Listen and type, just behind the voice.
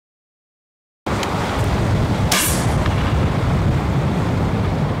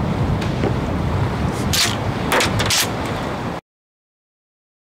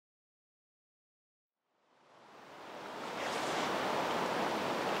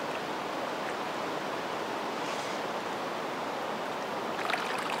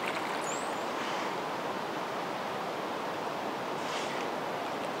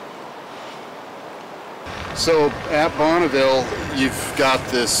So at Bonneville, you've got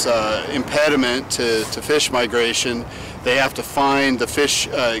this impediment to fish migration. They have to find the fish,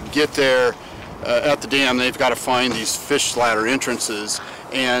 get there at the dam. They've got to find these fish ladder entrances,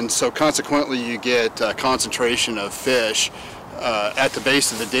 and so consequently you get a concentration of fish at the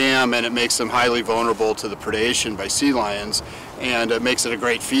base of the dam, and it makes them highly vulnerable to the predation by sea lions, and it makes it a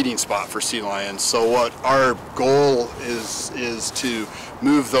great feeding spot for sea lions. So what our goal is to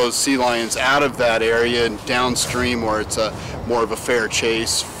move those sea lions out of that area and downstream where it's more of a fair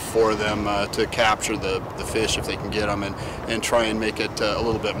chase for them to capture the fish if they can get them, and try and make it a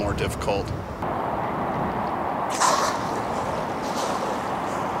little bit more difficult.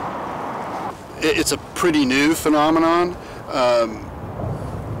 It's a pretty new phenomenon.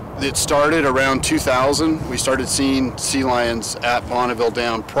 It started around 2000. We started seeing sea lions at Bonneville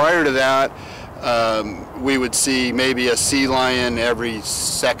Dam. Prior to that, we would see maybe a sea lion every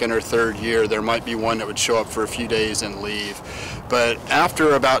second or third year. There might be one that would show up for a few days and leave. But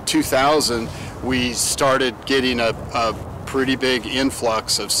after about 2000, we started getting a pretty big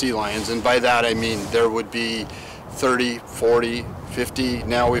influx of sea lions, and by that I mean there would be 30, 40, 50.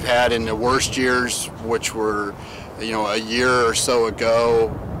 Now we've had in the worst years, which were a year or so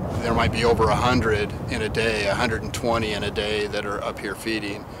ago, there might be over 100 in a day, 120 in a day that are up here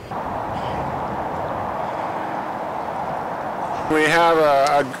feeding. We have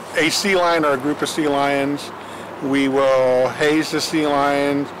a sea lion or a group of sea lions. We will haze the sea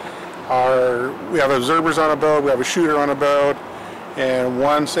lions. We have observers on a boat, we have a shooter on a boat, and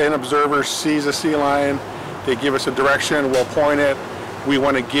once an observer sees a sea lion, they give us a direction, we'll point it. We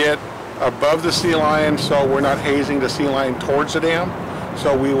want to get above the sea lion so we're not hazing the sea lion towards the dam.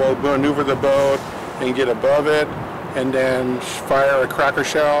 So we will maneuver the boat and get above it, and then fire a cracker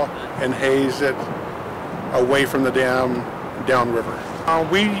shell and haze it away from the dam downriver.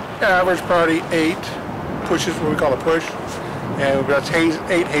 We average probably 8 pushes, what we call a push, and that's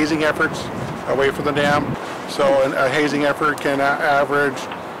 8 hazing efforts away from the dam. So a hazing effort can average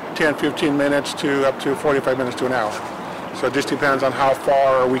 10-15 minutes to up to 45 minutes to an hour. So it just depends on how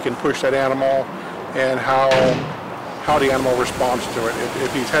far we can push that animal and how the animal responds to it.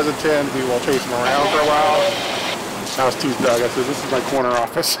 If he's hesitant, we will chase him around for a while. How's Steve's dog? I said, this is my corner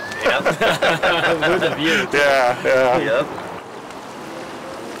office. Yep. With a view. Yeah. Yep.